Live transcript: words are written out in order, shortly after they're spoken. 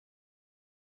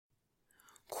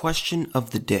Question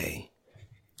of the day.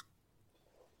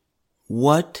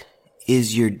 What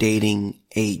is your dating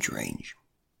age range?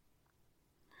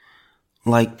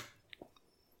 Like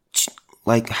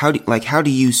how do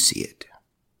you see it?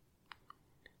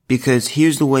 Because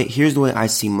here's the way I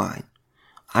see mine.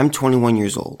 I'm 21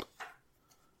 years old.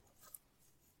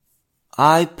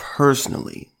 I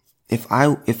personally, if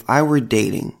I were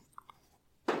dating,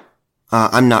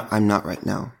 I'm not right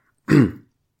now.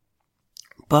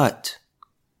 But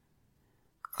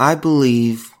I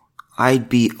believe I'd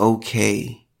be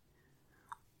okay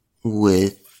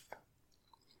with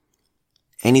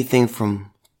anything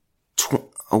from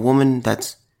a woman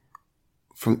that's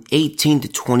from 18 to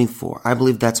 24. I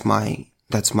believe that's my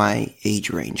age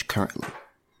range currently.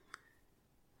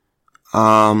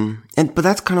 But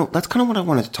that's kind of what I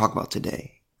wanted to talk about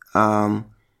today. I'm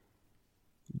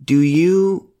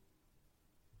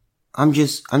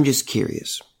just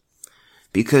curious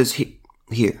because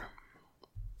here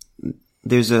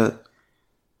there's an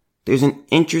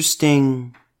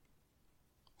interesting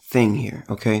thing here,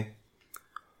 okay?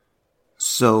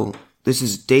 So this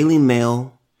is Daily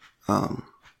Mail, and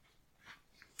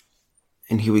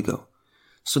here we go.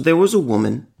 So there was a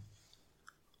woman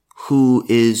who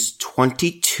is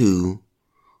 22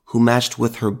 who matched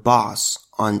with her boss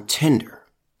on Tinder.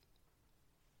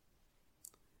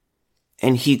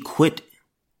 And he quit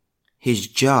his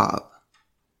job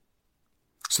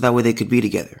so that way they could be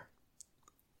together.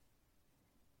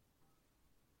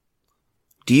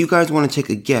 Do you guys want to take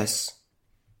a guess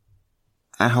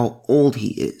at how old he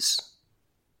is?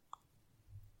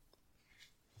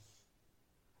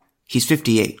 He's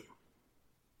 58.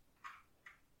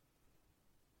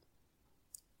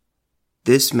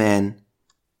 This man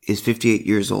is 58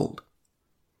 years old.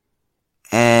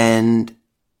 And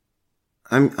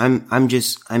I'm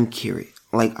curious.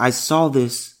 Like, I saw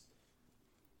this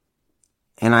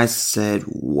and I said,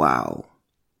 wow.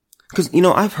 Cause,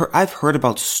 I've heard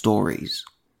about stories.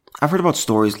 I've heard about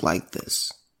stories like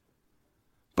this,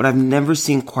 but I've never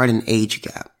seen quite an age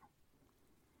gap.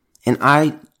 And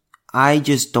I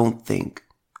just don't think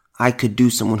I could do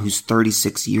someone who's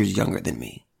 36 years younger than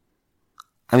me.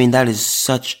 I mean, that is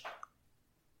such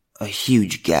a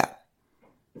huge gap.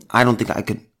 I don't think I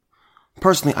could,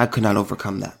 personally, I could not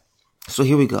overcome that. So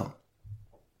here we go.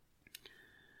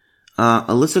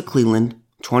 Alyssa Cleland,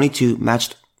 22,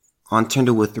 matched on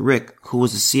Tinder with Rick, who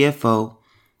was the CFO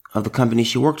of the company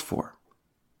she worked for.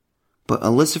 But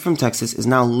Alyssa from Texas is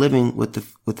now living with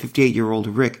 58-year-old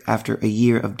Rick after a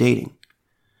year of dating.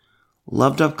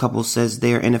 Loved Up couple says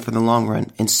they are in it for the long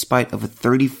run in spite of a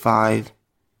 35,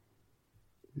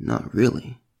 not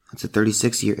really, that's a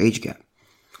 36-year age gap.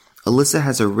 Alyssa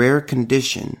has a rare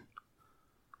condition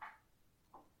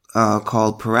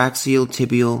called paraxial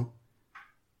tibial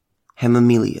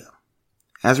hemimelia.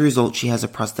 As a result, she has a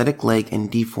prosthetic leg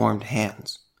and deformed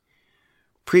hands.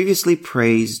 Previously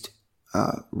praised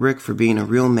Rick for being a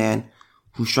real man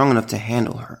who's strong enough to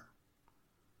handle her.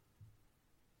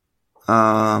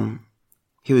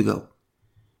 Here we go.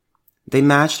 They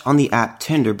matched on the app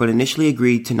Tinder, but initially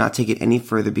agreed to not take it any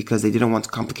further because they didn't want to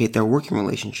complicate their working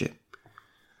relationship.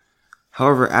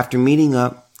 However, after meeting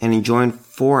up and enjoying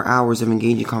 4 hours of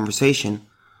engaging conversation,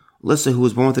 Alyssa, who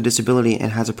was born with a disability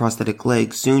and has a prosthetic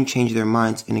leg, soon changed their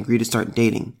minds and agreed to start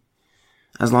dating,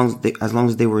 as long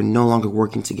as they were no longer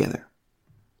working together.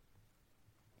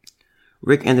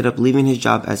 Rick ended up leaving his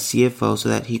job as CFO so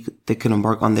that they could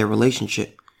embark on their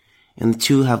relationship, and the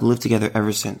two have lived together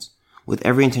ever since, with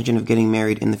every intention of getting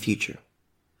married in the future.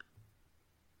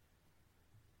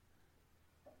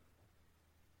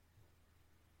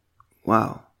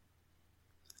 Wow.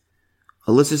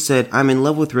 Alyssa said, I'm in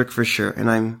love with Rick for sure,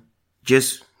 and I'm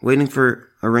just waiting for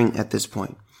a ring at this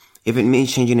point. If it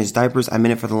means changing his diapers, I'm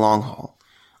in it for the long haul.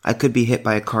 I could be hit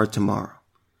by a car tomorrow.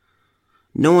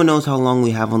 No one knows how long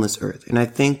we have on this earth,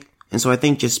 so I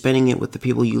think just spending it with the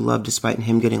people you love despite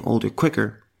him getting older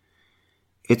quicker,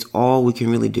 it's all we can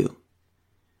really do.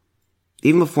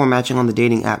 Even before matching on the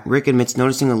dating app, Rick admits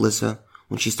noticing Alyssa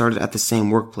when she started at the same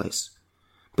workplace.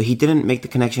 But he didn't make the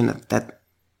connection that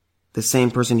the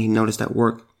same person he noticed at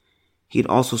work, he'd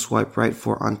also swiped right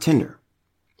for on Tinder.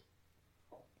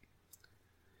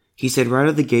 He said right out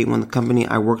of the gate when the company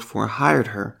I worked for hired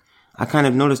her, I kind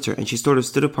of noticed her and she sort of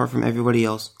stood apart from everybody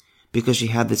else because she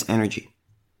had this energy.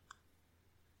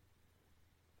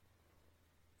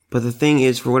 But the thing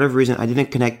is, for whatever reason, I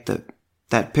didn't connect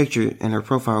that picture in her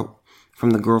profile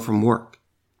from the girl from work.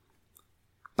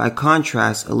 By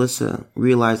contrast, Alyssa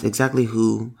realized exactly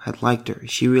who had liked her.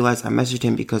 She realized I messaged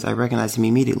him because I recognized him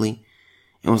immediately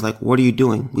and was like, what are you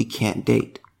doing? We can't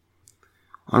date.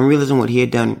 On realizing what he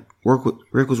had done,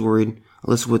 Rick was worried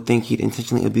Alyssa would think he'd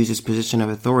intentionally abused his position of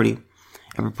authority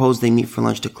and proposed they meet for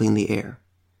lunch to clean the air.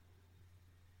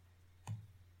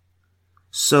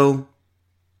 So,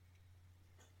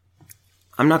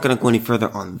 I'm not going to go any further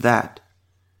on that.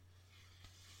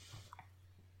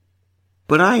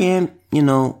 But I am,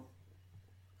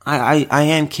 I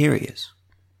am curious.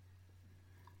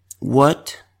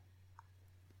 What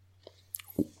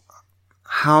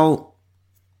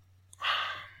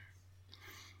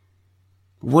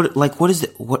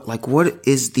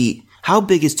is how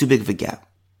big is too big of a gap?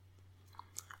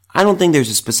 I don't think there's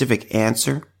a specific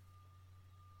answer.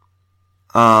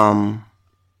 But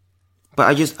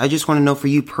I just want to know for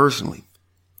you personally,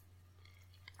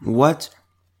 what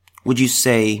would you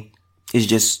say is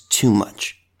just too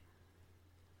much?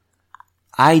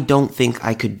 I don't think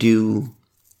I could do.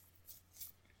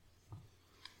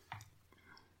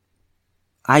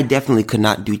 I definitely could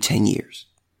not do 10 years.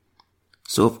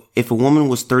 So if a woman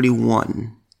was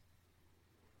 31,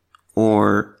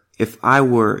 or if I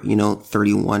were,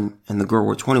 31 and the girl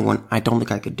were 21, I don't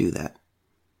think I could do that.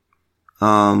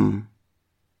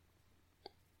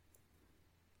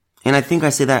 And I think I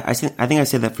say that, I think I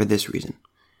say that for this reason.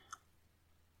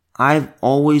 I've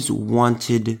always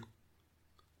wanted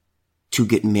to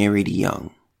get married young.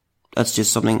 That's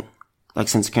just something, like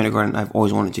since kindergarten, I've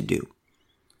always wanted to do.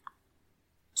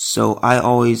 So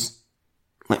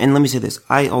and let me say this,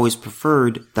 I always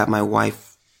preferred that my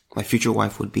future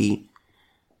wife would be,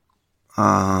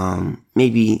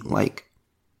 maybe like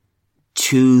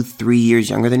 2-3 years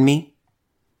younger than me.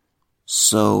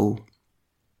 So,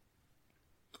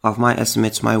 of my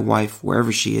estimates, my wife,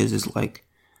 wherever she is like,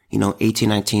 18,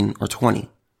 19, or 20.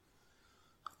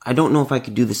 I don't know if I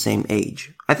could do the same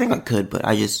age. I think I could, but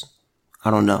I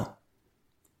don't know.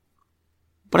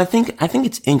 But I think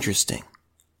it's interesting.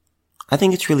 I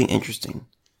think it's really interesting.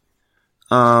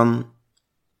 I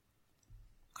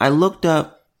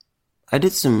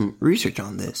did some research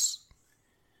on this.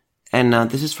 And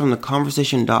this is from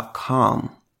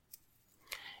theconversation.com.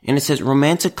 And it says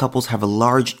romantic couples have a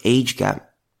large age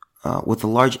gap, with a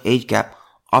large age gap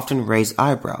often raise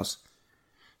eyebrows.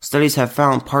 Studies have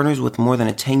found partners with more than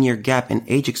a 10-year gap in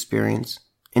age experience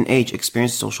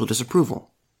social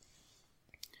disapproval.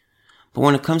 But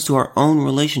when it comes to our own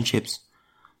relationships,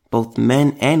 both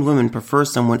men and women prefer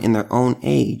someone in their own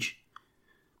age,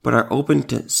 but are open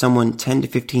to someone 10 to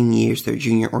 15 years their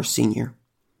junior or senior.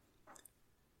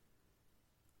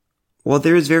 While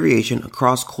there is variation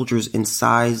across cultures in the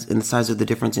size of the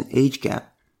difference in age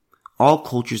gap, all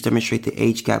cultures demonstrate the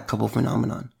age gap couple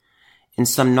phenomenon. In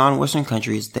some non-Western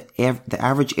countries, the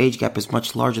average age gap is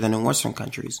much larger than in Western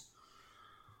countries.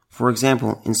 For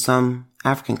example, in some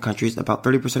African countries, about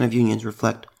 30% of unions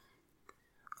reflect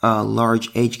a large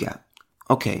age gap.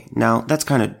 Okay, now that's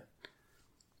now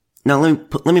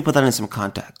let me put that in some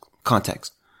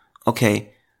context.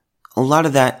 Okay, a lot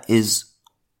of that is,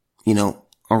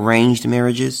 arranged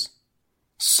marriages.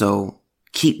 So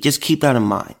just keep that in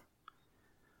mind.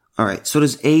 Alright, so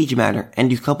does age matter? And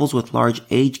do couples with large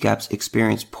age gaps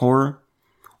experience poorer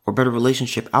or better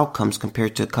relationship outcomes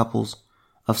compared to couples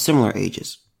of similar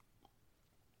ages?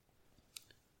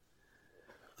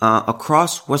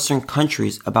 Across Western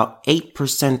countries, about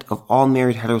 8% of all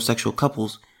married heterosexual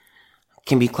couples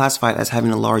can be classified as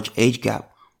having a large age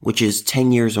gap, which is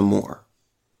 10 years or more.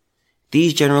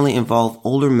 These generally involve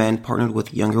older men partnered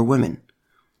with younger women.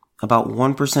 About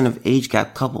 1% of age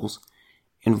gap couples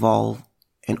involve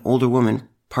an older woman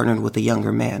partnered with a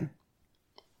younger man.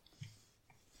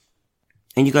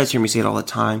 And you guys hear me say it all the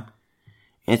time.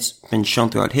 It's been shown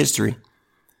throughout history.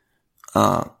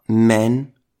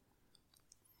 Men,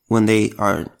 when they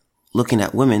are looking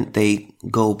at women, they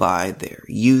go by their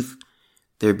youth,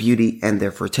 their beauty, and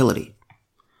their fertility.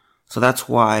 So that's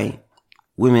why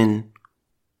women,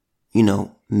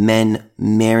 men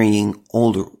marrying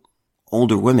older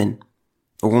women,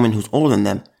 or women who's older than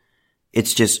them,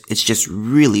 it's just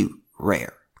really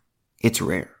rare. It's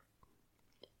rare.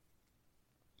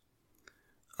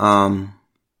 I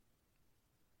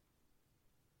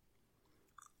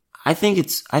think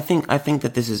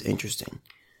that this is interesting.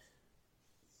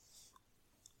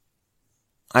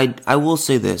 I will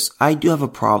say this. I do have a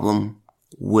problem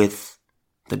with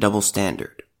the double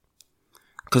standard.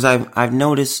 Cause I've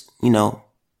noticed, men,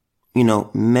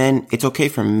 it's okay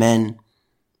for men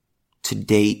to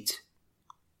date.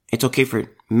 It's okay for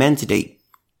men to date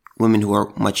women who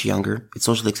are much younger. It's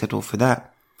socially acceptable for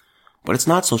that. But it's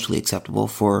not socially acceptable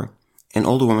for an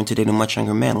older woman to date a much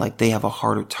younger man. Like, they have a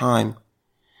harder time.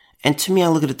 And to me, I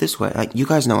look at it this way. Like, you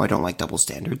guys know I don't like double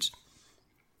standards.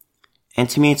 And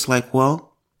to me, it's like,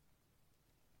 well,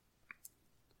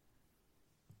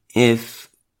 if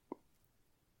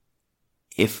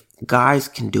if guys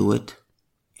can do it,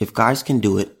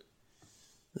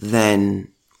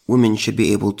 then women should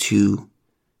be able to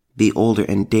be older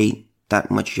and date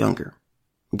that much younger.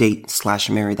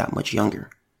 Date/marry that much younger.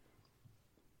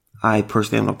 I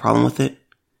personally have no problem with it.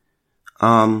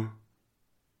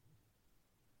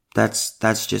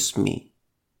 That's just me.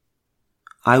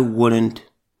 I've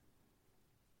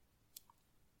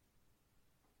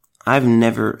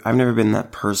never been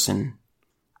that person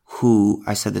who,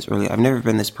 I said this earlier, I've never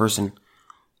been this person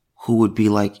who would be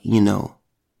like, I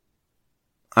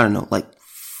don't know, like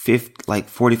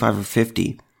 45 or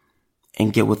 50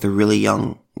 and get with a really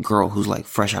young girl who's like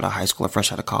fresh out of high school or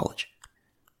fresh out of college.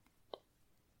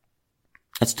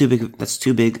 That's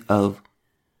too big of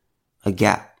a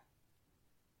gap.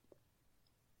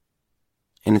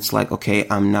 And it's like, okay,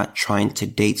 I'm not trying to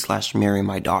date/marry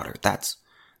my daughter. That's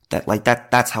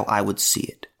how I would see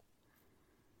it.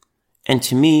 And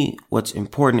to me, what's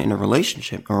important in a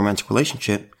romantic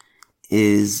relationship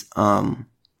is,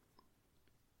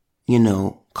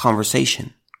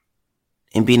 conversation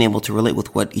and being able to relate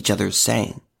with what each other is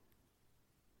saying.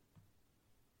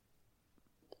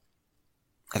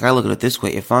 Like, I look at it this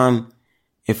way. If I'm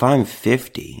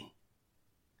 50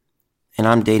 and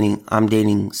I'm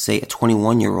dating, say, a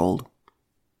 21-year-old,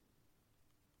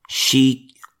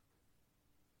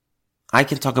 I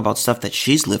can talk about stuff that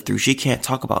she's lived through. She can't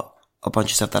talk about a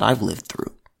bunch of stuff that I've lived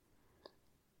through.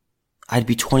 I'd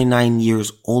be 29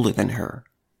 years older than her.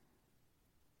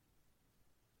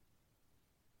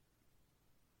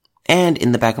 And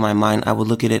in the back of my mind, I would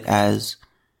look at it as,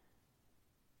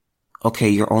 okay,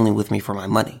 you're only with me for my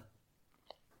money.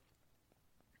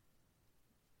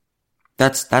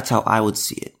 That's how I would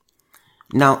see it.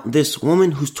 Now, this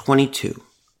woman who's 22,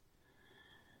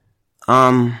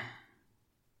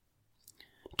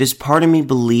 does part of me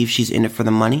believe she's in it for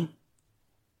the money?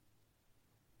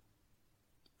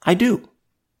 I do.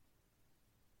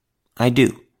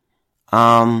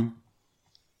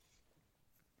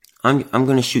 I'm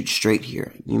going to shoot straight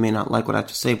here. You may not like what I have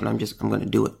to say, but I'm going to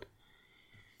do it.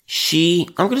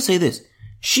 I'm going to say this.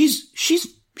 She's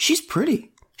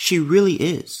pretty. She really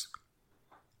is.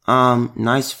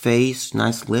 Nice face,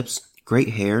 nice lips, great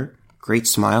hair, great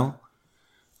smile.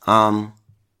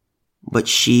 But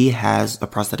she has a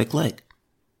prosthetic leg.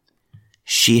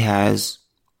 She has,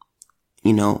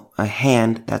 a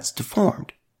hand that's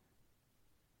deformed.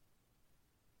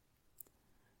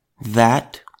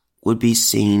 That would be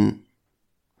seen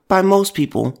by most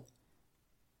people,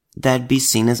 that'd be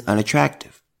seen as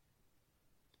unattractive.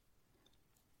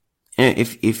 And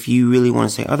if you really want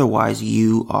to say otherwise,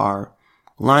 you are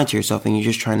lying to yourself and you're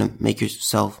just trying to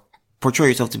portray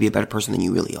yourself to be a better person than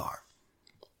you really are.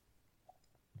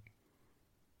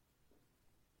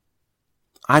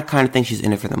 I kind of think she's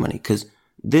in it for the money, because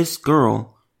this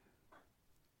girl,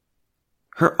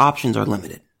 her options are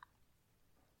limited.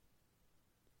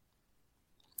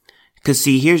 Because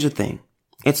see, here's the thing.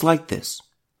 It's like this.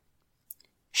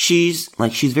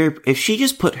 if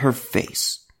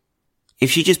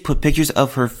she just put pictures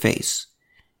of her face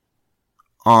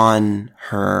on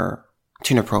her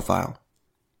Tinder profile,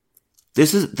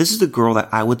 this is the girl that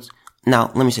I would,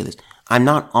 now let me say this. I'm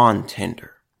not on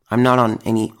Tinder. I'm not on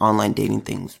any online dating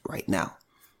things right now.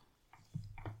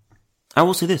 I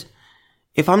will say this.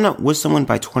 If I'm not with someone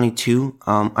by 22,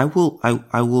 I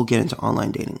will get into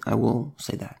online dating. I will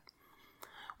say that.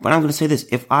 But I'm going to say this.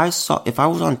 If I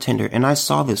was on Tinder and I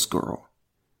saw this girl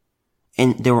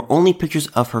and there were only pictures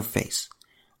of her face,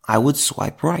 I would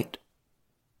swipe right.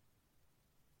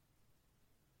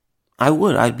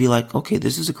 I'd be like, okay,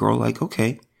 this is a girl, like,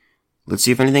 okay, let's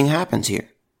see if anything happens here.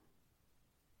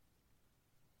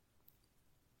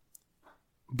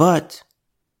 But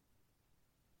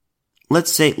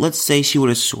let's say she would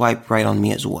have swiped right on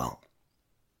me as well.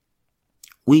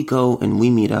 We go and we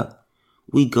meet up.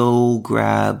 We go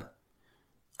grab,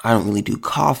 I don't really do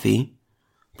coffee,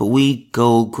 but we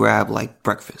go grab like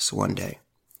breakfast one day.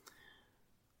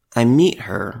 I meet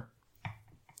her.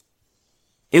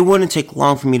 It wouldn't take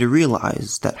long for me to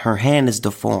realize that her hand is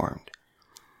deformed.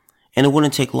 And it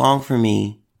wouldn't take long for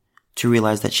me to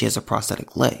realize that she has a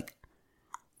prosthetic leg.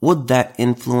 Would that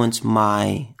influence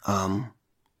my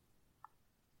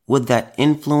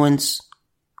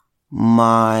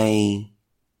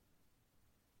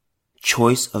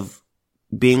choice of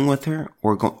being with her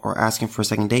or asking for a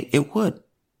second date? It would.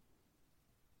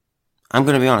 I'm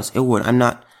going to be honest. It would. I'm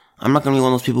not going to be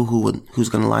one of those people who's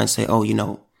going to lie and say, oh,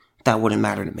 that wouldn't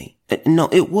matter to me. No,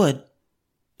 it would.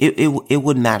 It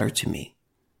would matter to me.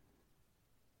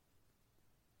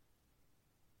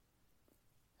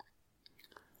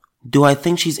 Do I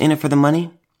think she's in it for the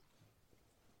money?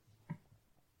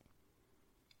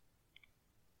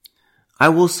 I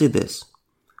will say this.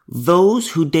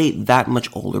 Those who date that much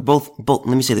older, let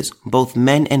me say this, both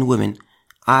men and women,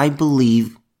 I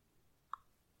believe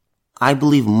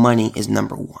money is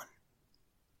number one.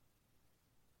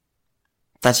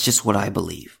 That's just what I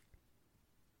believe.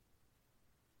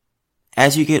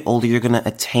 As you get older, you're going to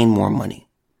attain more money.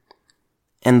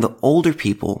 And the older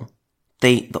people,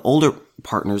 the older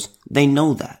partners, they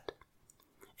know that.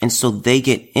 And so they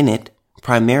get in it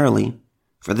primarily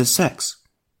for the sex.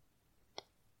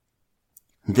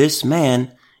 This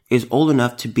man is old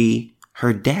enough to be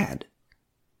her dad.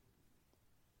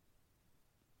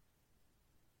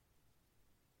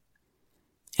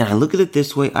 And I look at it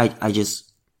this way, I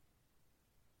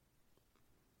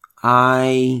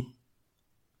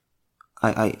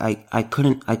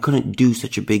couldn't do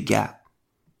such a big gap.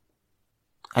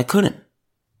 I couldn't.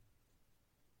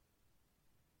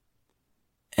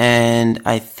 And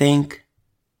I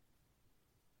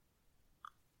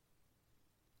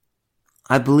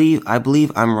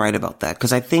believe I'm right about that.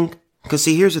 Cause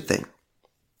see, here's the thing.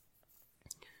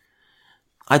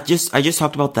 I just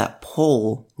talked about that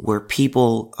poll where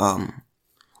people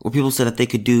said that they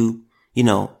could do,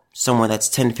 someone that's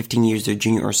 10 to 15 years their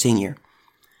junior or senior.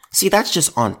 See, that's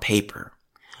just on paper.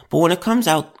 But when it comes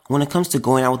to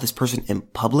going out with this person in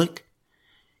public,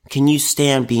 can you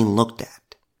stand being looked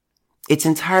at? It's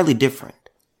entirely different.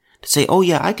 To say, oh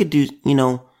yeah, I could do,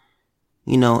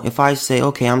 if I say,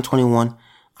 okay, I'm 21,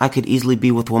 I could easily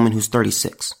be with a woman who's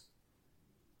 36.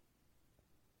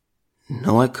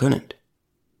 No, I couldn't.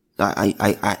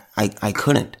 I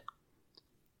couldn't.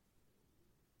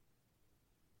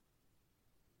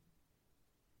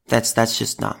 That's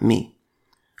just not me.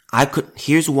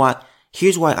 Here's why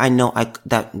I know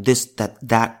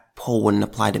that poll wouldn't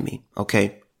apply to me,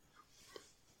 okay?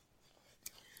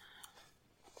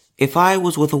 If I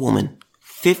was with a woman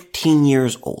 15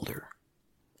 years older,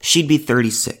 she'd be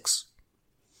 36.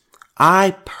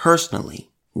 I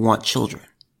personally want children.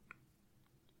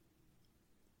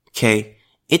 Okay?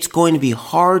 It's going to be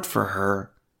hard for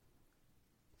her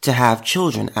to have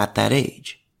children at that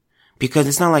age. Because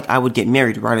it's not like I would get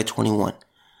married right at 21.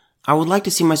 I would like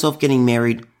to see myself getting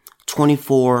married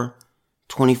 24,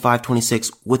 25,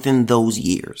 26 within those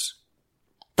years.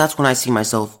 That's when I see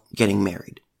myself getting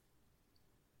married.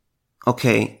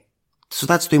 Okay, so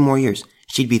that's 3 more years.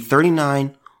 She'd be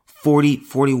 39, 40,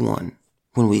 41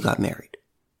 when we got married.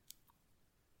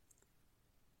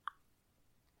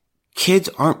 Kids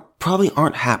probably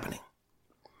aren't happening.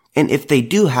 And if they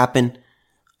do happen,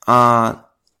 I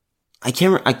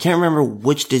can't remember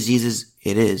which diseases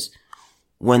it is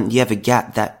when you have a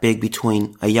gap that big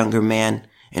between a younger man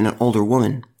and an older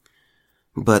woman.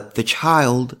 But the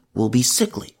child will be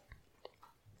sickly.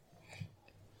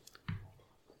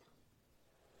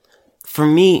 For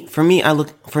me, I look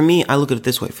at it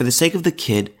this way. For the sake of the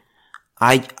kid,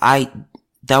 that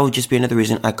would just be another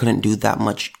reason I couldn't do that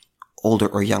much older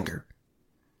or younger.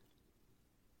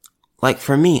 Like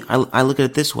for me, I look at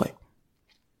it this way.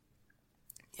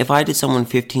 If I did someone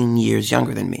 15 years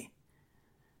younger than me,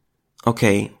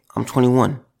 okay, I'm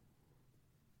 21.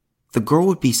 The girl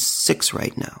would be 6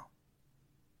 right now.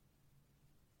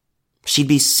 She'd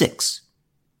be 6.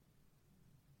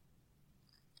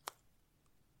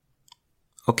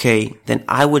 Okay, then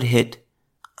I would hit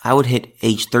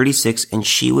age 36 and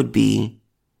she would be,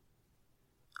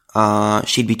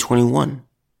 she'd be 21.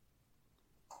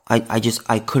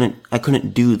 I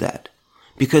couldn't do that.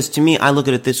 Because to me, I look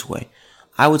at it this way.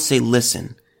 I would say,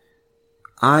 listen,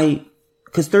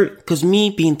 cause me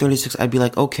being 36, I'd be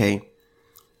like, okay,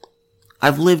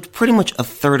 I've lived pretty much a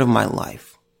third of my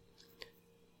life.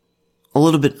 A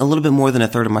little bit more than a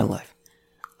third of my life.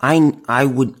 I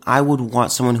would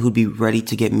want someone who'd be ready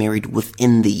to get married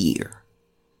within the year.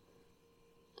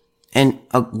 And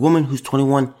a woman who's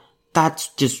 21, that's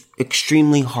just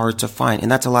extremely hard to find.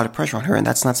 And that's a lot of pressure on her. And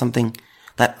that's not something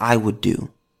that I would do.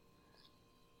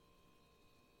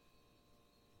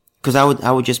 Cause I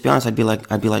would just be honest. I'd be like,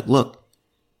 look,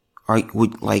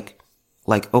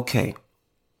 okay.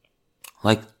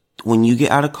 Like, when you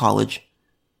get out of college,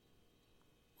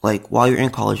 like, while you're in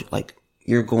college, like,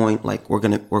 we're going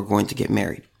to get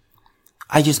married.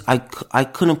 I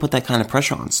couldn't put that kind of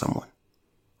pressure on someone.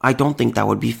 I don't think that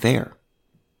would be fair.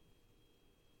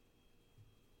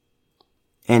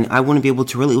 And I wouldn't be able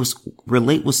to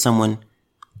relate with someone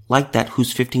like that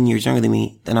who's 15 years younger than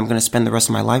me that I'm going to spend the rest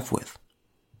of my life with.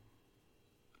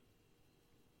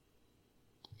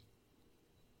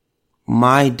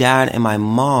 My dad and my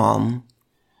mom,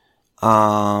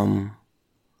 are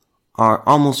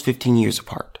almost 15 years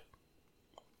apart.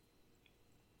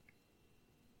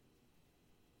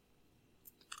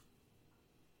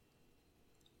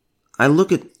 I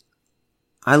look at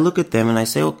them and I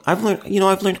say, oh, I've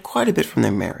learned quite a bit from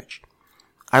their marriage.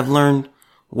 I've learned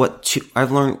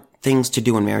things to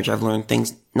do in marriage. I've learned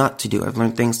things not to do. I've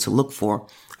learned things to look for.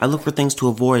 I look for things to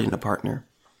avoid in a partner.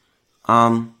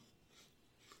 But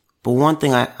one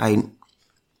thing I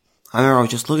remember I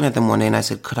was just looking at them one day and I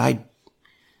said, could I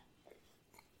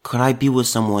be with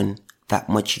someone that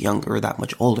much younger or that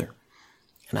much older?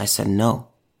 And I said, no,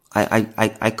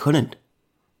 I couldn't.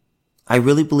 I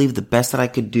really believe the best that I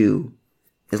could do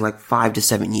is like 5 to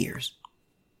 7 years.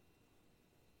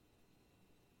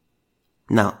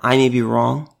 Now, I may be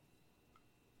wrong,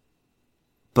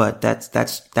 but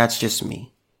that's just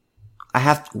me.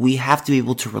 We have to be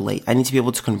able to relate. I need to be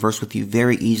able to converse with you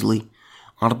very easily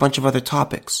on a bunch of other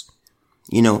topics.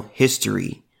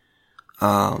 History,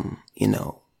 our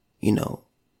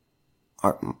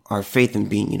faith in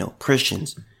being,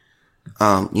 Christians,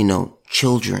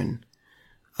 children,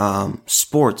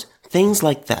 sports, things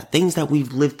like that, things that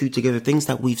we've lived through together, things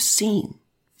that we've seen.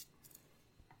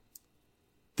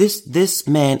 This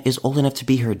man is old enough to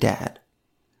be her dad.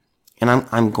 And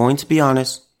I'm going to be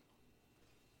honest,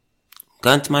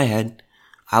 gun to my head,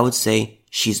 I would say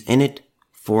she's in it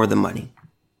for the money.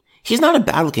 He's not a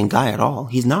bad looking guy at all.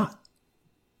 He's not.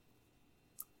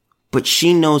 But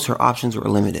she knows her options are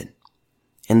limited.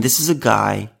 And this is a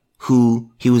guy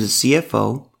he was a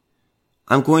CFO.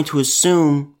 I'm going to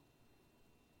assume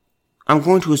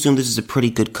this is a pretty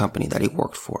good company that he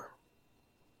worked for.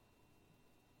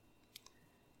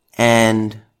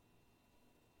 And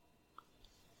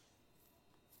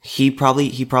he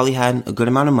probably had a good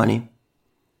amount of money.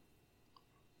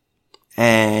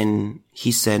 And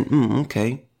he said,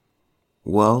 okay,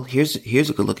 well, here's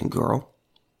a good looking girl.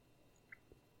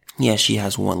 Yeah, she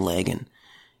has one leg and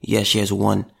yeah, she has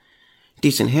one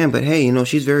decent hand, but hey,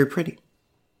 she's very pretty.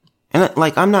 And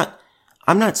I'm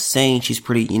not saying she's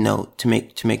pretty, to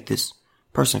make this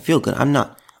person feel good.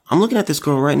 I'm looking at this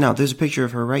girl right now. There's a picture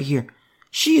of her right here.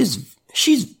 She's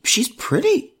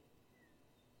pretty.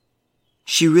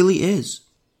 She really is.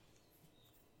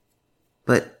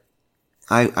 But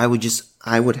I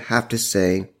would have to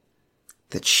say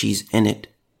that she's in it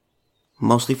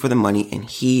mostly for the money and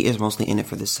he is mostly in it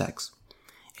for the sex.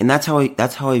 And that's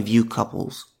how I view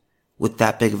couples with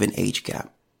that big of an age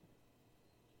gap.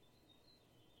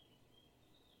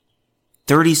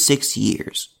 36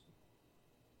 years.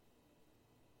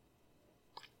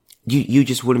 You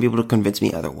just wouldn't be able to convince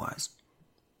me otherwise.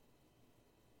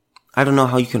 I don't know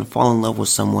how you can fall in love with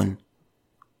someone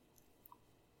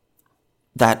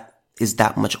that is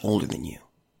that much older than you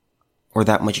or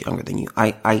that much younger than you.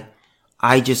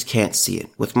 I just can't see it.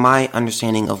 With my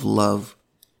understanding of love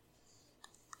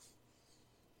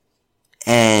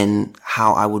and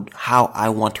how I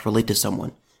want to relate to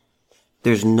someone,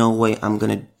 there's no way I'm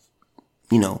gonna,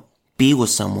 be with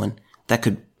someone that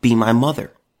could be my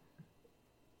mother.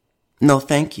 No,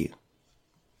 thank you.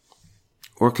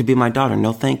 Or it could be my daughter.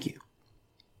 No, thank you.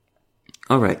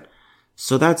 All right.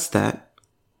 So that's that.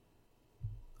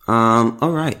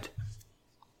 All right.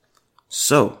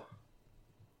 So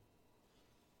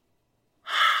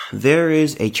there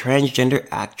is a transgender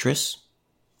actress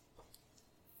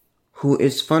who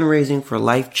is fundraising for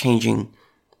life-changing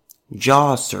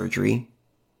jaw surgery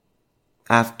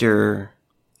after,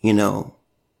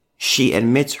 she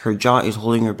admits her jaw is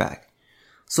holding her back.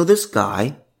 So this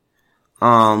guy,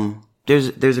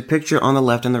 there's a picture on the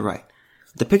left and the right.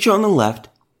 The picture on the left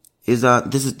is,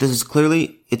 this is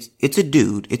clearly, it's a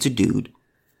dude. It's a dude.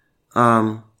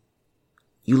 You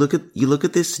look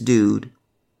at this dude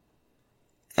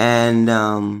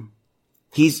and,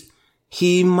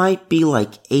 he might be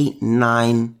like 8,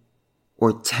 9,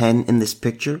 or 10 in this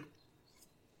picture.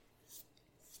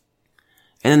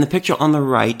 And then the picture on the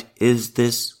right is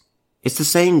it's the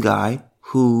same guy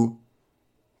who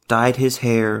dyed his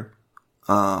hair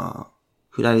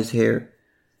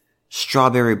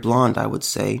strawberry blonde, I would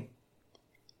say,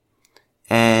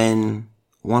 and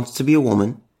wants to be a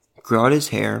woman, grew out his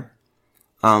hair,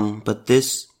 but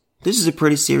this is a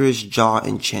pretty serious jaw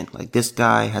and chin. Like, this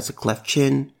guy has a cleft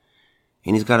chin,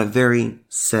 and he's got a very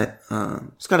set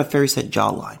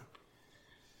jawline.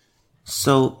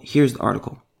 So, here's the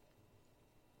article.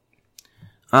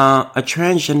 A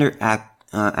transgender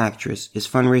actress is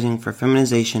fundraising for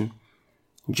feminization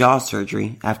jaw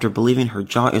surgery after believing her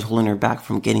jaw is holding her back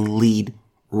from getting lead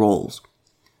roles.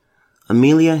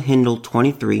 Amelia Hindle,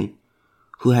 23,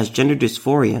 who has gender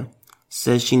dysphoria,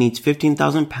 says she needs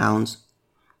 £15,000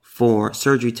 for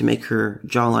surgery to make her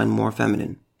jawline more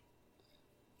feminine.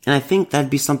 And I think that'd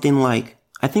be something like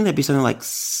maybe like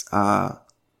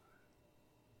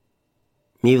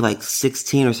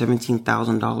 $16,000 or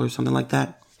 $17,000, something like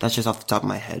that. That's just off the top of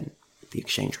my head, the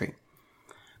exchange rate.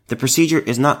 The procedure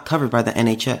is not covered by the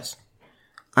NHS.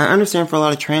 I understand for a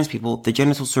lot of trans people, the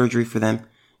genital surgery for them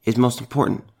is most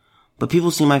important. But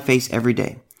people see my face every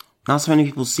day. Not so many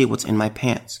people see what's in my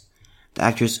pants. The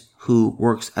actress who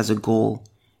works as a ghoul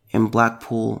in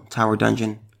Blackpool Tower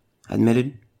Dungeon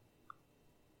admitted.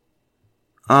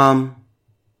 I'm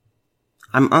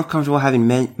uncomfortable having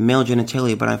male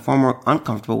genitalia, but I'm far more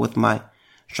uncomfortable with my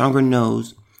stronger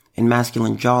nose and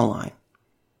masculine jawline.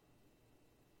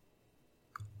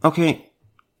 Okay.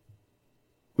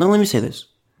 Now let me say this.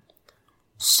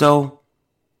 So,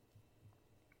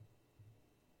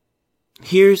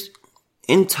 here's,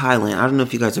 in Thailand, I don't know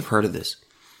if you guys have heard of this,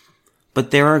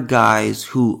 but there are guys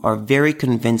who are very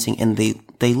convincing and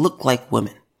they look like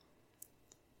women.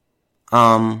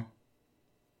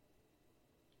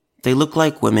 They look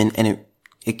like women and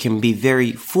it can be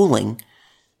very fooling.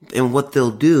 And what they'll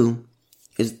do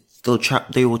is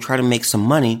they will try to make some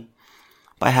money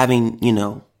by having,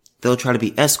 they'll try to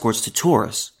be escorts to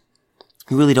tourists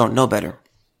who really don't know better.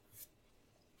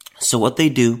 So what they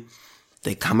do,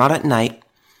 they come out at night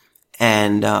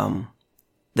and,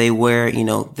 they wear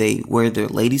their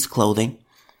ladies' clothing.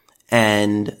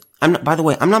 And by the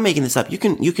way, I'm not making this up. You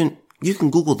can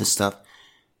Google this stuff,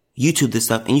 YouTube this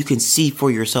stuff, and you can see for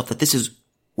yourself that this is,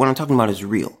 what I'm talking about is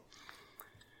real.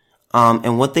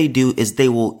 And what they do is they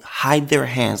will hide their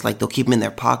hands, like they'll keep them in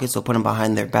their pockets, they'll put them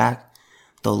behind their back,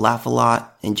 they'll laugh a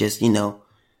lot and just,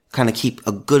 kind of keep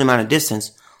a good amount of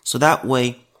distance. So that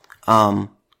way,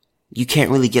 you can't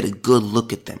really get a good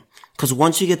look at them. Cause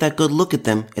once you get that good look at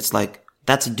them, it's like,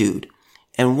 that's a dude.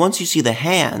 And once you see the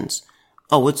hands,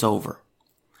 oh, it's over.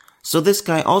 So this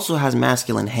guy also has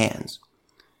masculine hands.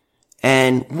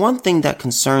 And one thing that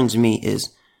concerns me is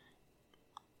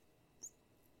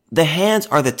the hands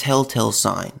are the telltale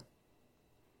sign.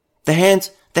 The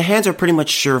hands are pretty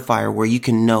much surefire where you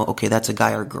can know, okay, that's a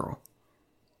guy or girl.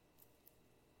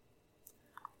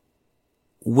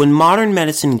 When modern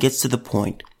medicine gets to the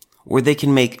point where they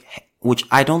can make, which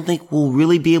I don't think will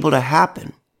really be able to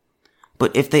happen,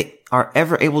 but if they are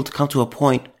ever able to come to a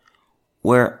point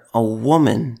where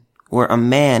a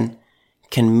man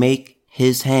can make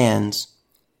his hands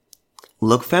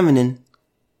look feminine,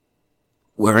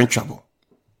 we're in trouble.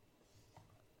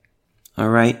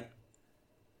 Alright?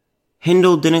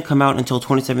 Hindle didn't come out until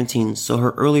 2017, so her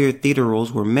earlier theater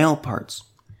roles were male parts.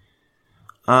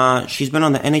 She's been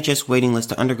on the NHS waiting list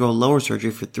to undergo lower surgery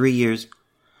for 3 years,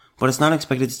 but it's not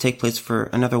expected to take place for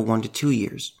another 1 to 2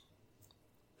 years.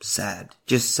 Sad.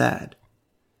 Just sad.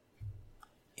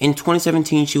 In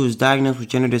 2017, she was diagnosed with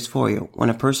gender dysphoria, when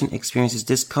a person experiences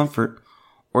discomfort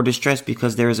or distress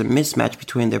because there is a mismatch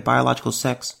between their biological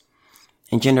sex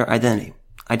and gender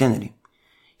identity.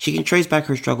 She can trace back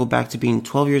her struggle back to being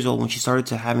 12 years old when she started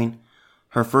to having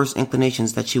her first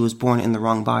inclinations that she was born in the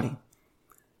wrong body.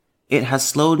 It has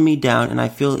slowed me down, and I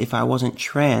feel if I wasn't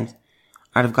trans,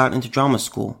 I'd have gotten into drama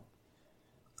school.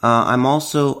 I'm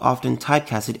also often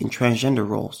typecasted in transgender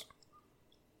roles.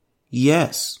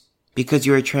 Yes, because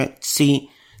you're a see,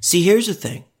 here's the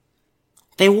thing.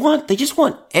 They want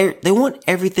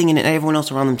everything and everyone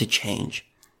else around them to change.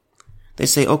 They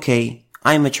say, okay,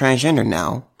 I'm a transgender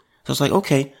now. So it's like,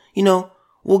 okay,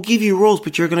 we'll give you roles,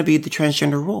 but you're going to be the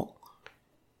transgender role.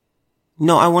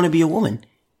 No, I want to be a woman.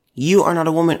 You are not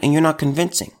a woman and you're not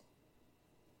convincing.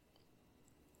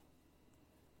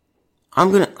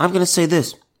 I'm going to say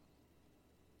this.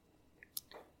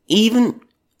 Even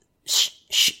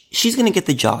she's going to get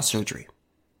the jaw surgery.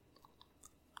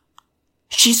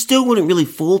 She still wouldn't really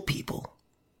fool people.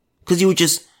 Cause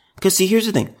see, here's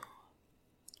the thing.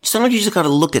 Sometimes you just gotta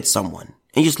look at someone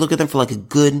and you just look at them for like a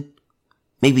good,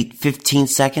 maybe 15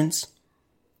 seconds.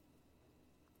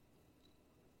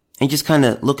 And just kind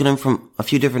of look at them from a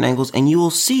few different angles and you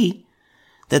will see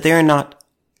that they are not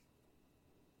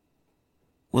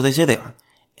what they say they are.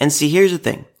 And see, here's the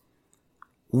thing.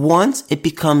 Once it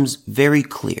becomes very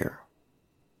clear,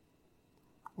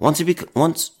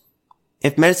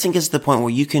 if medicine gets to the point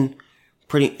where you can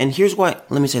and here's why,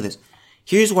 let me say this.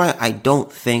 Here's why I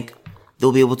don't think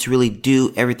they'll be able to really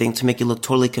do everything to make it look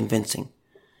totally convincing.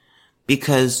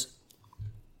 Because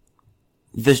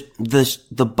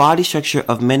the body structure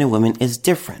of men and women is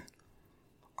different.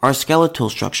 Our skeletal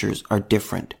structures are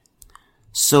different.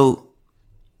 So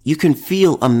you can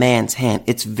feel a man's hand.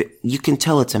 You can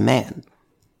tell it's a man.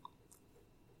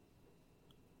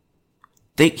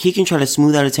 He can try to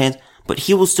smooth out his hands, but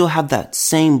he will still have that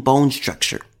same bone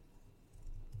structure.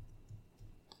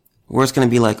 Where it's going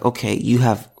to be like, okay, you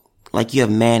have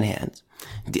man hands.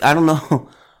 I don't know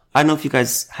if you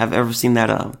guys have ever seen that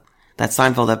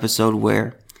Seinfeld episode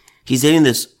where He's dating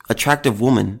this attractive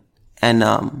woman, and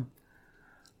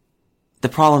the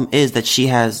problem is that she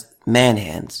has man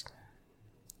hands.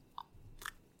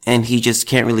 And he just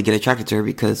can't really get attracted to her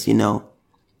because,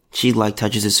 she like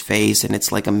touches his face, and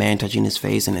it's like a man touching his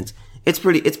face, and it's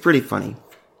pretty funny.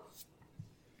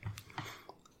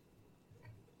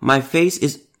 My face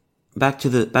is back to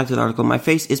the article. My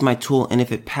face is my tool, and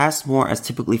if it passed more as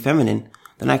typically feminine,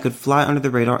 then I could fly under the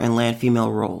radar and land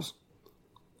female roles.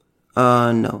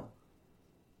 No.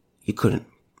 You couldn't.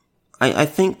 I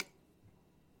think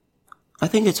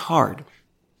it's hard.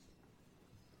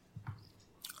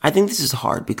 I think this is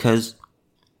hard because,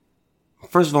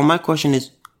 first of all, my question to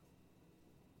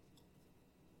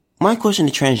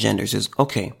transgenders is,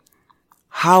 okay,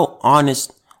 how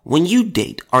honest, when you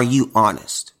date, are you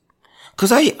honest?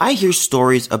 Cause I hear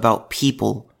stories about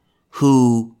people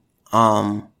who,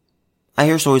 I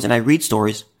hear stories and I read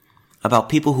stories about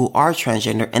people who are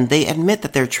transgender and they admit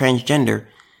that they're transgender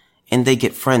and they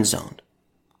get friend zoned,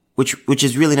 which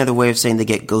is really another way of saying they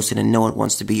get ghosted and no one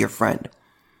wants to be your friend.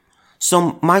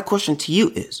 So my question to you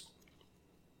is,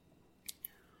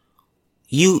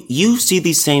 you see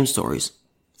these same stories.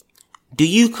 Do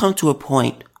you come to a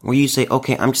point where you say,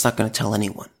 okay, I'm just not going to tell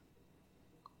anyone?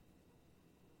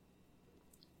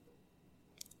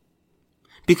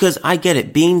 Because I get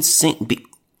it, being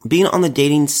on the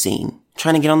dating scene,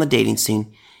 trying to get on the dating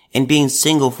scene and being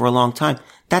single for a long time,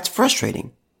 that's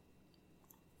frustrating.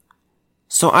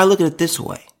 So I look at it this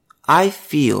way. I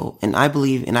feel and I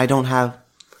believe, and I don't have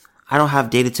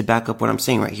data to back up what I'm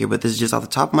saying right here, but this is just off the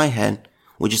top of my head,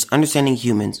 with just understanding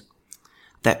humans,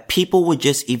 that trans people would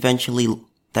just eventually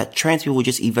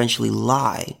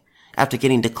lie after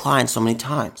getting declined so many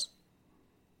times.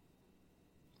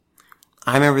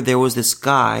 I remember there was this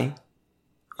guy,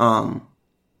 it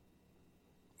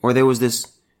was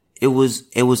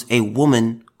a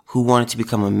woman who wanted to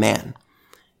become a man.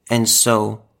 And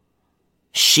so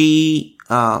she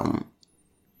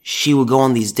would go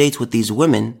on these dates with these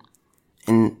women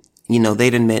and,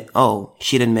 she'd admit, I'm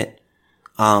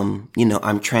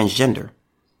transgender.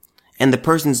 And the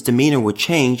person's demeanor would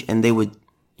change and they would,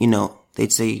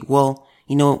 they'd say, well,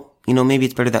 maybe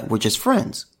it's better that we're just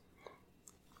friends.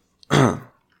 And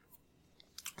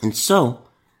so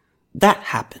that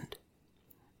happened.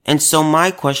 And so my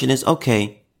question is,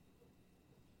 okay,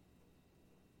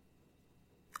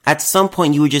 at some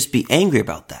point you would just be angry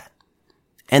about that.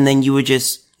 And then you would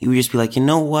just be like, you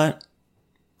know what?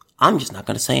 I'm just not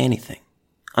going to say anything.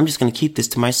 I'm just going to keep this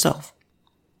to myself.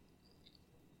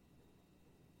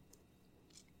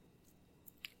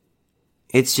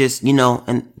 It's just,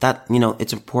 and that,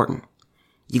 it's important.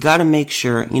 You got to make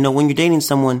sure, when you're dating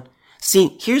someone,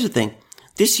 see, here's the thing.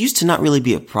 This used to not really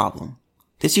be a problem.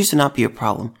 This used to not be a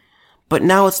problem. But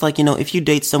now it's like, if you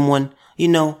date someone,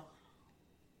 if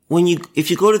you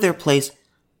go to their place,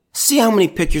 see how many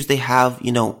pictures they have,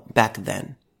 back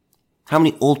then. How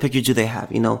many old pictures do they have,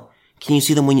 Can you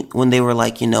see them when they were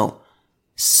like, a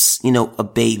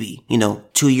baby,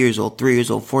 2 years old, 3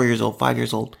 years old, 4 years old, 5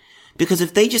 years old? Because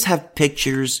if they just have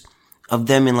pictures of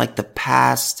them in like the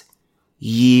past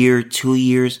year, 2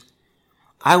 years,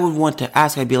 I would want to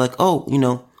ask, I'd be like, oh,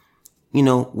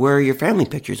 where are your family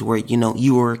pictures where,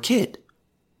 you were a kid?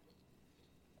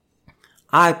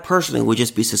 I personally would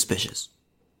just be suspicious.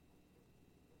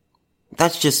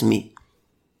 That's just me.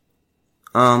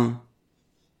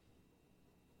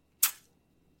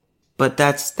 But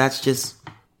that's just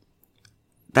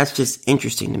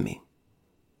interesting to me.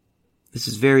 This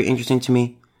is very interesting to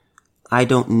me. I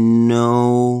don't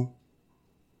know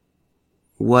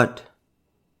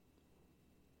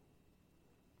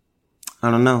I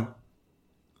don't know.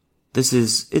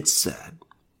 It's sad.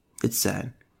 It's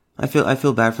sad. I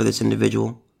feel bad for this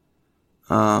individual.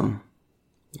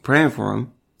 Praying for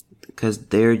him because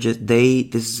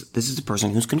this is a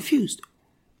person who's confused.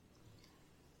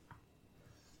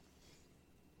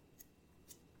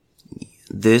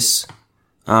 This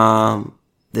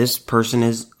person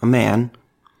is a man,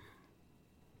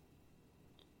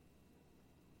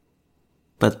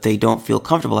 but they don't feel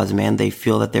comfortable as a man. They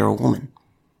feel that they're a woman.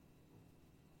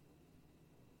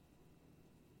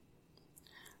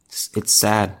 It's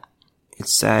sad.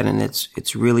 It's sad, and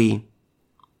it's really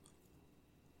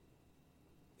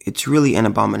an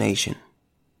abomination.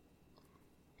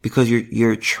 Because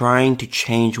you're trying to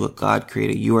change what God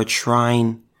created. You are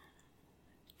trying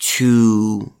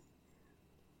to,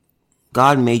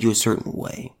 God made you a certain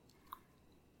way.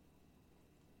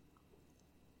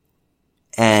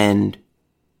 And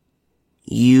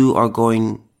he's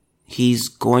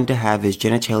going to have his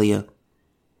genitalia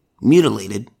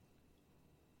mutilated.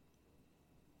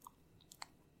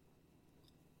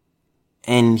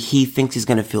 and he thinks he's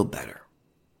going to feel better.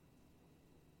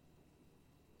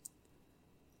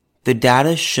 The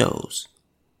data shows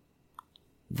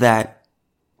that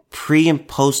pre and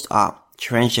post-op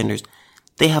transgenders,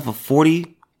 they have a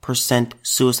 40%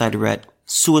 suicide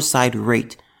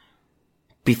rate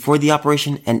before the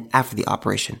operation and after the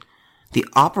operation. The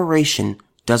operation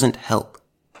doesn't help.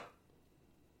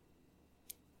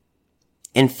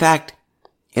 In fact,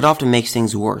 it often makes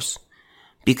things worse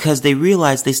because they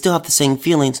realize they still have the same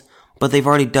feelings, but they've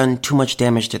already done too much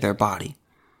damage to their body.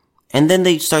 And then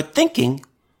they start thinking,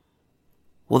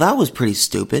 well, that was pretty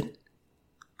stupid.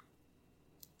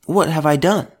 What have I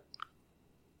done?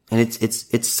 And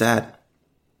it's sad.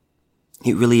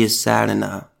 It really is sad.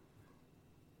 And,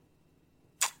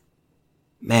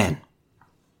 man,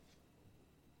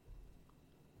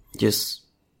 just,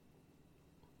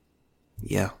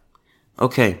 yeah.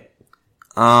 Okay.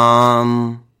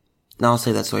 Now I'll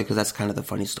say that story because that's kind of the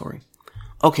funny story.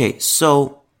 Okay.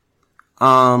 So,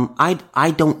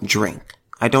 I don't drink.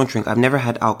 I've never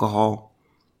had alcohol.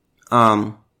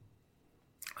 I've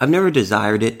never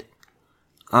desired it.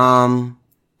 The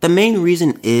main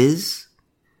reason is,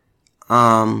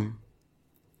 I've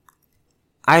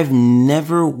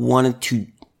never wanted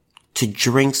to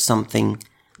drink something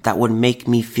that would make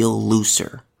me feel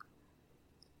looser.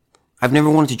 I've never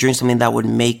wanted to drink something that would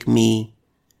make me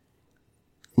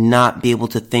not be able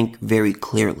to think very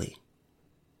clearly.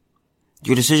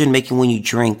 Your decision making when you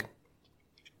drink,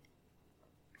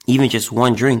 even just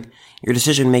one drink, your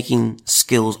decision making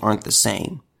skills aren't the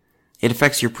same. It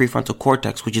affects your prefrontal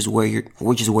cortex, which is where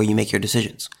you make your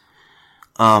decisions.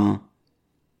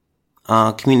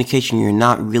 Communication, you're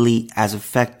not really as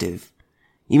effective.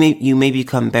 You may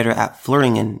become better at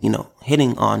flirting and,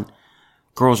 hitting on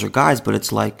girls or guys, but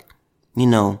it's like,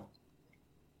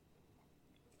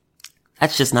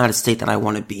 that's just not a state that I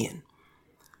want to be in.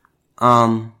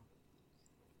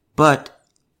 But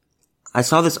I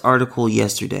saw this article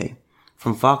yesterday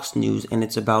from Fox News, and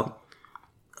it's about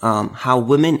how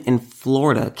women in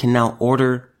Florida can now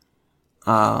order,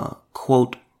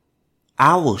 quote,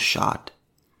 owl shot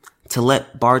to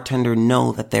let bartender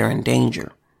know that they're in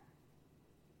danger.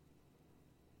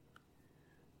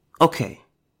 Okay.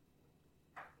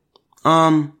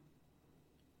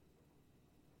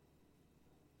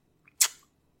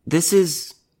 This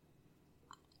is,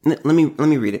 let me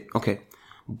read it. Okay.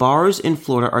 Bars in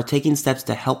Florida are taking steps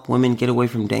to help women get away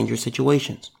from dangerous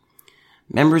situations.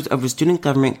 Members of a student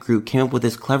government group came up with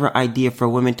this clever idea for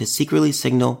women to secretly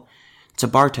signal to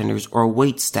bartenders or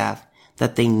wait staff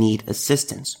that they need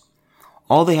assistance.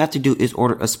 All they have to do is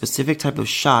order a specific type of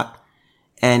shot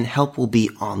and help will be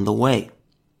on the way.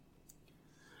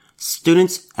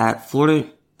 Students at Florida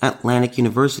Atlantic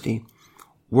University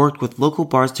worked with local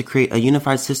bars to create a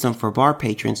unified system for bar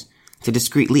patrons to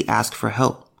discreetly ask for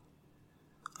help.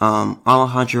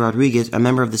 Alejandra Rodriguez, a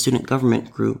member of the student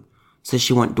government group, says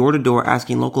she went door to door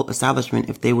asking local establishment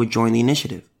if they would join the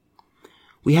initiative.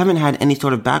 We haven't had any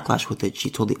sort of backlash with it, she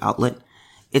told the outlet.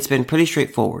 It's been pretty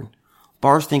straightforward.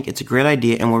 Bars think it's a great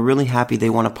idea and we're really happy they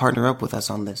want to partner up with us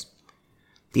on this.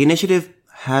 The initiative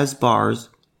has bars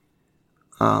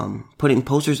putting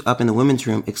posters up in the women's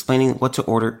room explaining what to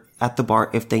order at the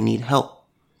bar if they need help.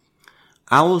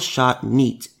 Owl shot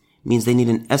neat means they need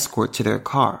an escort to their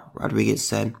car, Rodriguez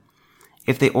said.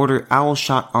 If they order owl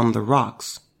shot on the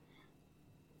rocks,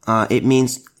 it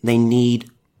means they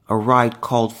need a ride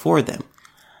called for them,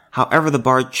 however the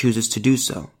bar chooses to do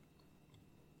so.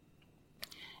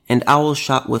 And owl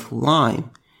shot with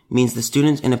lime means the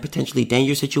students in a potentially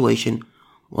dangerous situation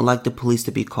would like the police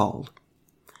to be called.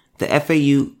 The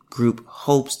FAU group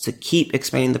hopes to keep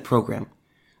expanding the program.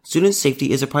 Student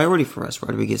safety is a priority for us,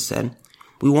 Rodriguez said.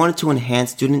 We wanted to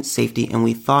enhance student safety and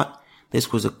we thought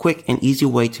this was a quick and easy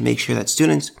way to make sure that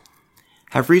students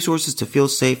have resources to feel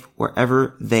safe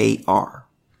wherever they are.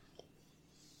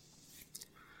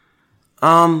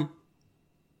 No,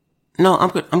 I'm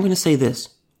going to say this.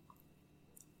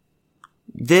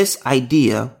 This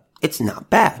idea, it's not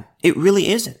bad. It really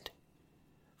isn't.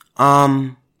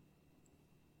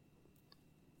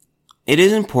 It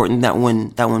is important that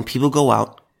when people go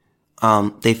out,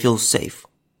 they feel safe.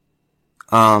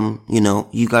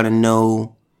 You gotta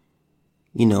know,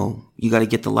 you gotta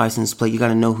get the license plate. You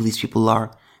gotta know who these people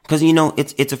are. Cause,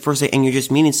 it's a first date and you're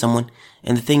just meeting someone.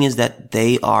 And the thing is that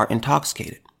they are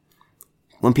intoxicated.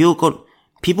 When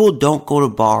people don't go to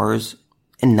bars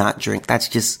and not drink. That's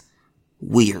just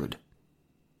weird.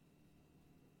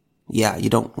 Yeah, you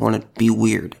don't want to be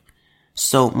weird.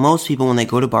 So most people, when they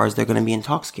go to bars, they're going to be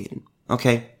intoxicated.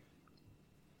 Okay.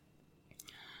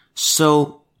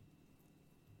 So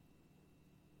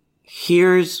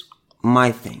here's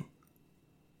my thing.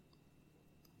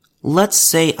 let's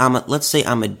say I'm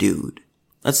a dude.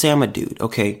 Let's say I'm a dude,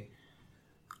 okay?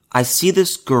 I see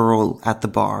this girl at the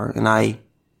bar and I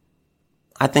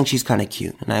think she's kind of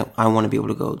cute and I want to be able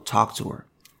to go talk to her.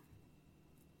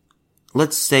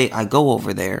 Let's say I go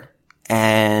over there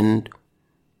and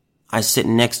I sit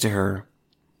next to her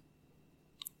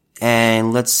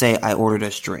and let's say I ordered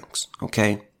us drinks,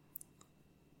 okay?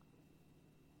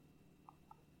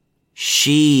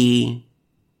 She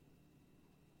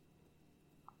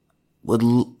would,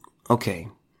 okay.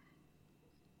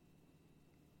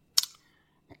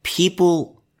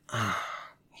 People,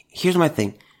 here's my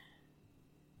thing.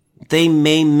 They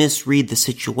may misread the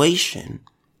situation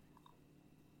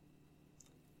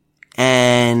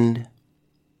and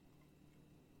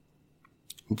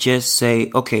just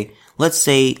say, okay, let's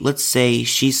say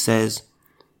she says,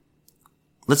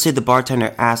 let's say the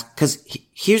bartender asks, cause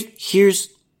here's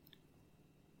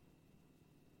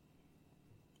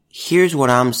what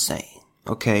I'm saying,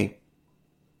 okay?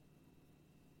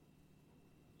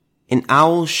 An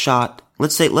owl shot,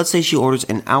 let's say she orders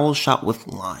an owl shot with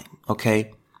lime,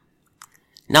 okay?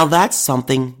 Now that's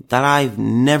something that I've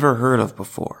never heard of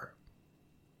before.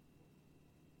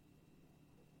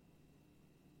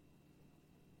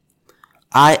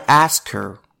 I ask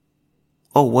her,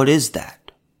 oh, what is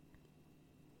that?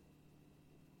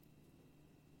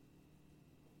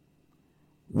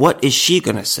 What is she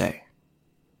gonna say?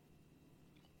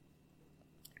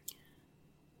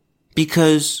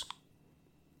 Because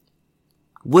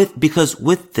with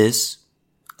this,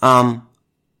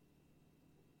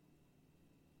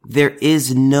 there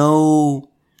is no,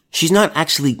 she's not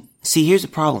actually, see, here's the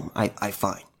problem I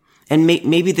find. And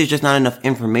maybe there's just not enough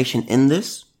information in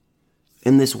this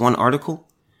one article.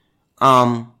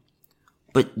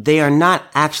 But they are not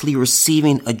actually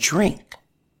receiving a drink.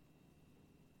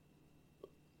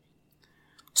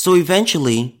 So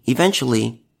eventually,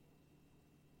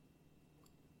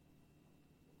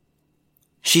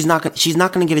 she's not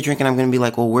gonna get a drink and I'm gonna be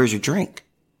like, well, where's your drink?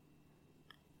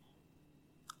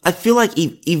 I feel like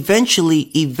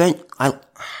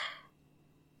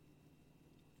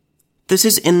this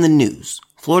is in the news.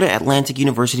 Florida Atlantic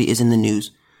University is in the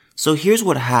news. So here's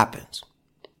what happens.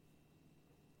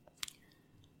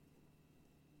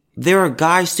 There are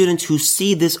guy students who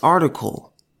see this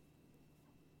article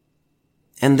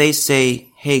and they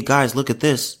say, hey guys, look at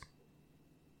this.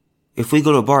 If we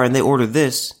go to a bar and they order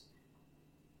this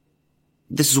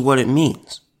is what it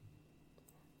means.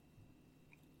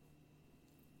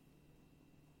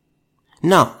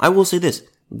 Now, I will say this.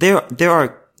 There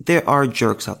are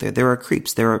jerks out there. There are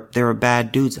creeps. There are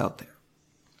bad dudes out there.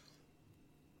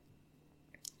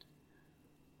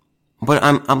 But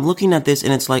I'm looking at this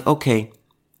and it's like, okay,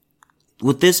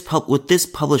 with this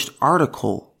published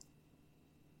article,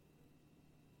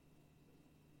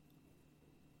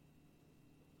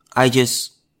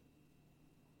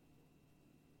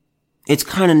 it's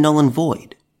kind of null and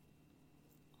void.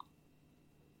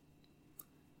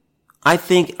 I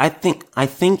think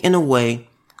in a way,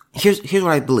 here's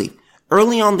what I believe.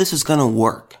 Early on, this is gonna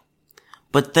work,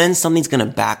 but then something's gonna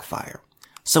backfire.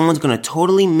 Someone's gonna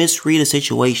totally misread a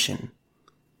situation,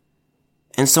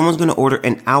 and someone's gonna order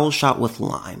an owl shot with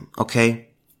lime, okay?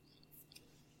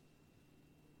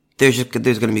 There's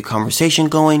gonna be conversation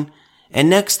going, and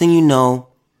next thing you know,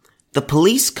 the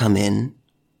police come in.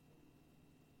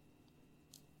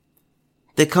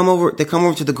 They come over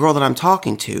to the girl that I'm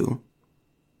talking to.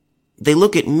 They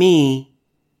look at me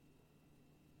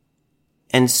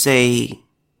and say,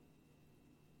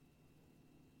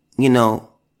 you know,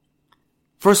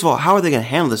 first of all, how are they going to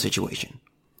handle the situation?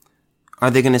 Are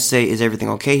they going to say, is everything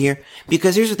okay here?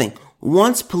 Because here's the thing.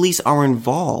 Once police are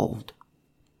involved,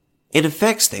 it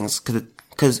affects things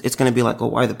because it's going to be like, oh,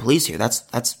 why are the police here?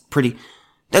 That's pretty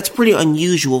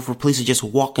unusual for police to just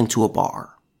walk into a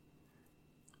bar.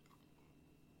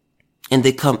 And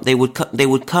they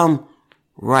would come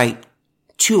right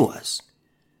to us.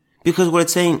 Because what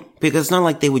it's saying, because it's not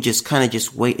like they would just kind of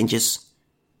just wait and just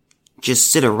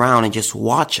sit around and just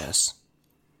watch us.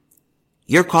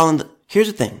 Here's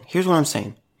the thing. Here's what I'm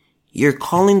saying. You're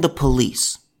calling the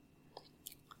police.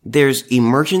 There's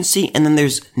emergency and then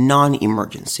there's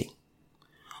non-emergency.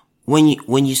 When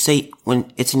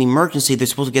it's an emergency, they're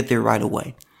supposed to get there right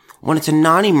away. When it's a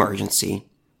non-emergency,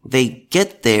 they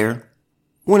get there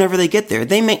whenever they get there.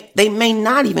 They may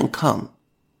not even come.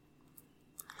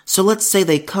 So let's say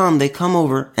they come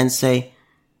over and say,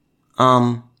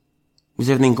 is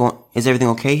everything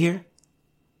okay here?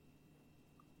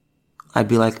 I'd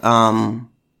be like,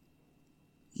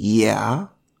 yeah.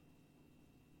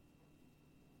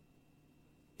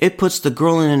 It puts the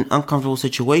girl in an uncomfortable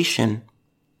situation.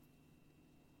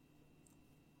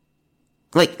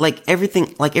 like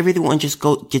everyone just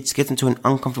gets into an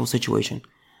uncomfortable situation.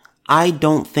 I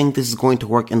don't think this is going to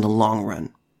work in the long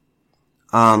run.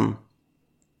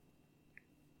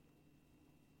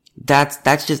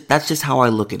 That's just how I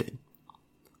look at it.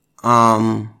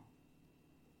 Owl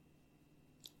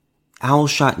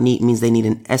shot means they need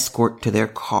an escort to their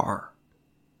car.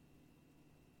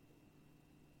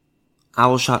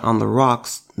 Owl shot on the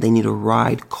rocks, they need a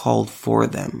ride called for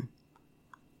them.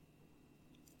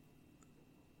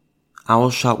 Owl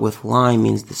shot with lime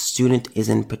means the student is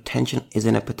in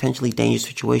a potentially dangerous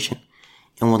situation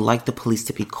and would like the police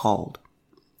to be called.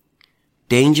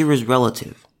 Danger is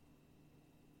relative.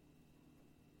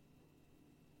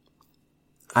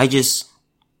 I don't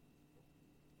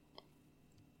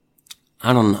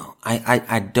know.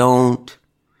 I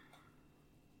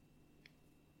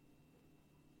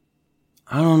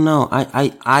don't know.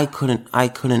 I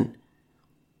couldn't.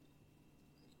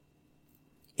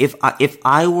 If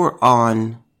I were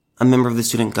on a member of the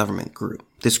student government group,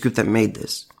 this group that made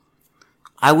this,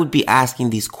 I would be asking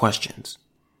these questions.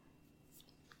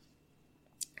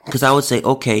 Because I would say,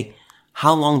 okay,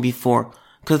 how long before,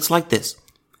 because it's like this.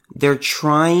 They're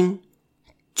trying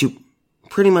to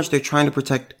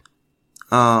protect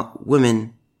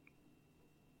women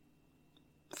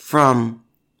from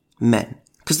men.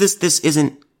 Because this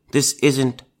isn't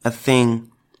a thing.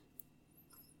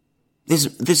 This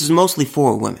is mostly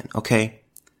for women, okay?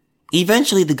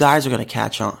 Eventually the guys are gonna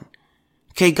catch on.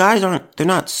 Okay, they're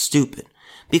not stupid.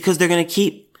 Because they're gonna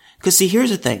because see, here's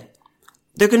the thing.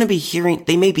 They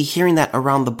may be hearing that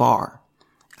around the bar.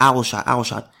 Owl shot.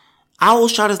 Owl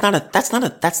shot is that's not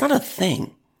a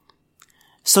thing.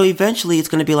 So eventually it's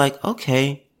gonna be like,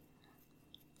 okay,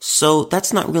 so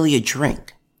that's not really a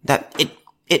drink.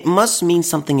 It must mean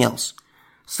something else.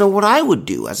 So what I would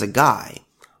do as a guy,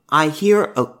 I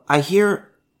hear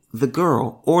the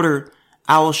girl order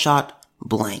owl shot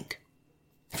blank.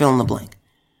 Fill in the blank.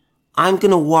 I'm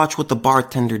gonna watch what the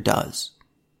bartender does.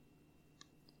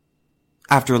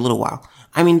 After a little while.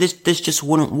 I mean, this just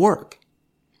wouldn't work.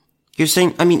 You're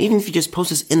saying, I mean, even if you just post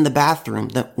this in the bathroom,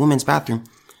 the women's bathroom,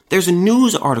 there's a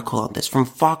news article on this from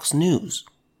Fox News.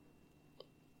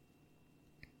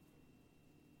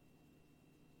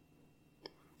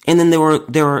 And then there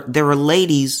were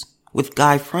ladies with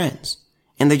guy friends,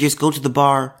 and they just go to the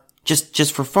bar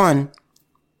just for fun,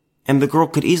 and the girl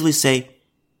could easily say,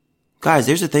 guys,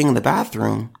 there's a thing in the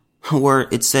bathroom where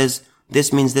it says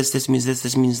this means this, this means this,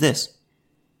 this means this.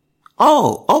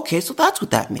 Oh, okay, so that's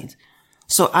what that means.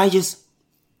 So I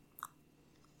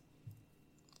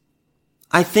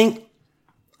think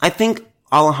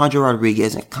Alejandro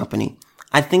Rodriguez and company,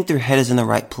 I think their head is in the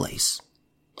right place.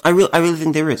 I really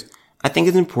think there is. I think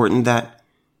it's important that,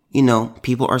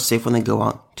 people are safe when they go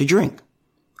out to drink.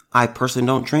 I personally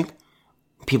don't drink.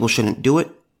 People shouldn't do it.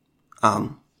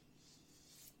 But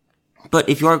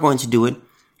if you are going to do it,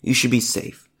 you should be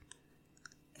safe.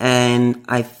 And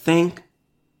I think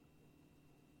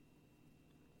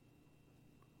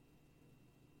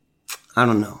I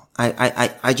don't know.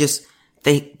 I just,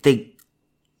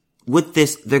 with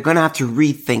this, they're gonna have to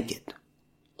rethink it.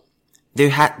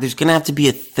 There's gonna have to be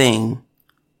a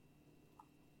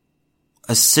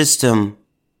system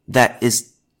that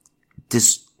is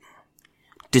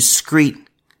discreet,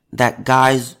 that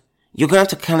guys, you're gonna have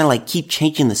to kind of like keep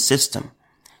changing the system.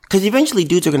 Cause eventually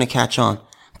dudes are gonna catch on.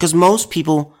 Cause most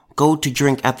people go to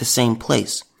drink at the same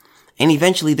place. And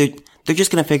eventually they're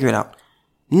just gonna figure it out.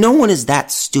 No one is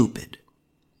that stupid.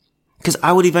 Cause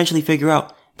I would eventually figure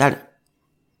out that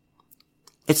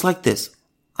it's like this.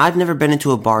 I've never been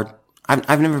into a bar.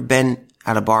 I've never been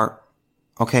at a bar.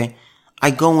 Okay. I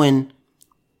go in.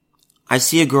 I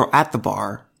see a girl at the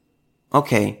bar.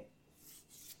 Okay.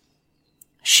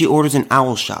 She orders an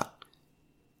owl shot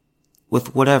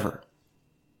with whatever.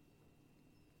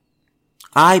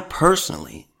 I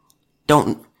personally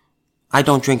don't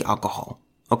drink alcohol.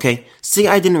 Okay. See,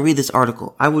 I didn't read this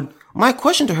article. My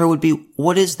question to her would be,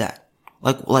 what is that?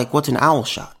 Like what's an owl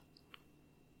shot?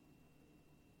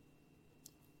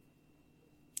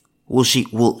 Will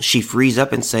she freeze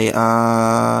up and say,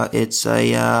 it's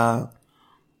a,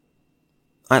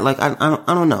 I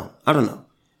don't know. I don't know.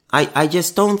 I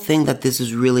just don't think that this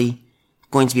is really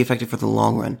going to be effective for the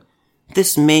long run.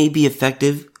 This may be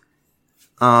effective,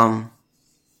 for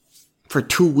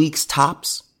 2 weeks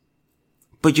tops,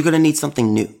 but you're gonna need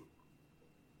something new.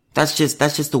 That's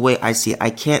just the way I see it. I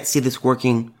can't see this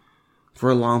working for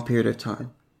a long period of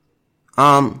time.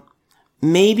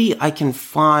 Maybe I can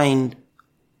find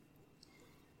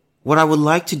what I would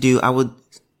like to do. I'm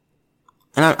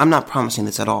not promising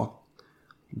this at all,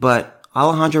 but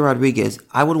Alejandra Rodriguez,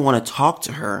 I would want to talk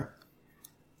to her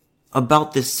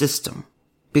about this system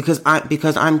because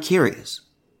I'm curious.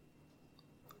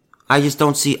 I just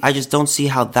don't see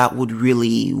how that would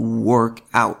really work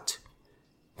out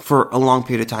for a long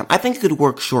period of time. I think it could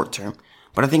work short term,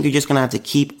 but I think you're just going to have to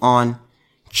keep on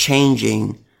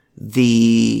changing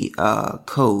the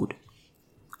code.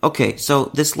 Okay,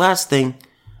 so this last thing,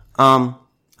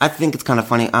 I think it's kind of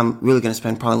funny. I'm really going to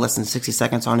spend probably less than 60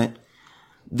 seconds on it.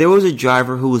 There was a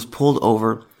driver who was pulled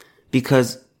over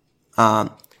because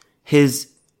his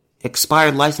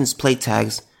expired license plate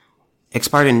tags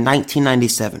expired in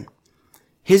 1997.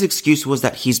 His excuse was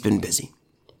that he's been busy.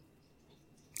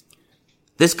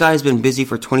 This guy's been busy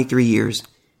for 23 years,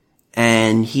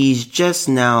 and he's just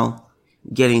now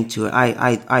getting to it.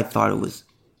 I thought it was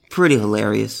pretty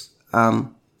hilarious.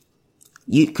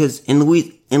 Cause in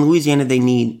Louisiana they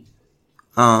need,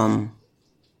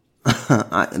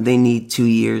 they need 2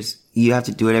 years. You have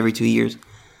to do it every 2 years.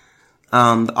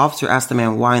 The officer asked the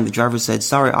man why, and the driver said,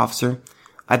 "Sorry, officer.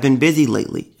 I've been busy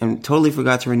lately and totally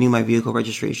forgot to renew my vehicle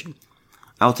registration.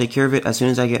 I'll take care of it as soon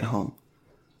as I get home."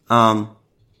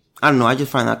 I don't know. I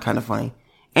just find that kind of funny.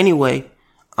 Anyway,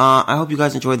 I hope you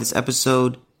guys enjoyed this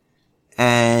episode,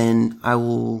 and I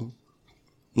will,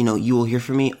 you will hear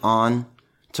from me on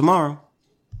tomorrow.